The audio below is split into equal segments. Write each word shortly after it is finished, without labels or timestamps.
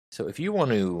So if you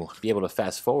want to be able to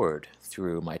fast forward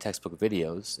through my textbook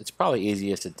videos, it's probably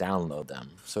easiest to download them.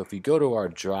 So if you go to our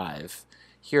drive,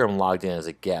 here I'm logged in as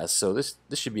a guest, so this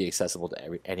should be accessible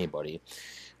to anybody.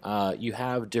 You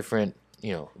have different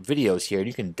videos here, and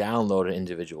you can download an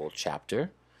individual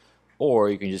chapter, or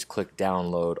you can just click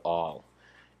download all,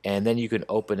 and then you can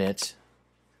open it.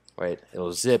 Right,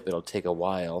 it'll zip. It'll take a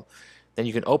while. Then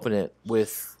you can open it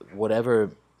with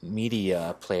whatever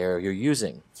media player you're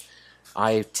using.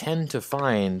 I tend to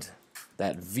find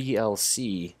that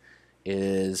VLC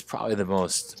is probably the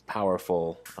most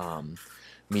powerful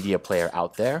media player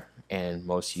out there and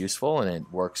most useful, and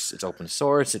it works. It's open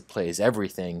source, it plays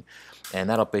everything, and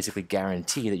that'll basically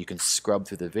guarantee that you can scrub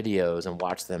through the videos and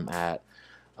watch them at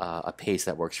a pace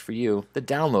that works for you. The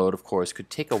download, of course, could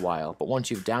take a while, but once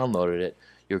you've downloaded it,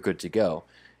 you're good to go.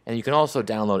 And you can also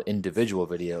download individual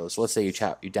videos. Let's say you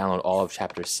download all of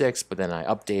chapter 6, but then I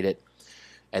update it.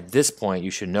 At this point,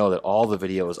 you should know that all the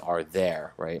videos are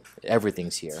there, right?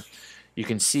 Everything's here. You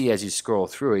can see as you scroll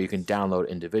through it, you can download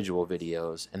individual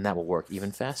videos, and that will work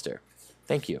even faster.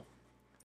 Thank you.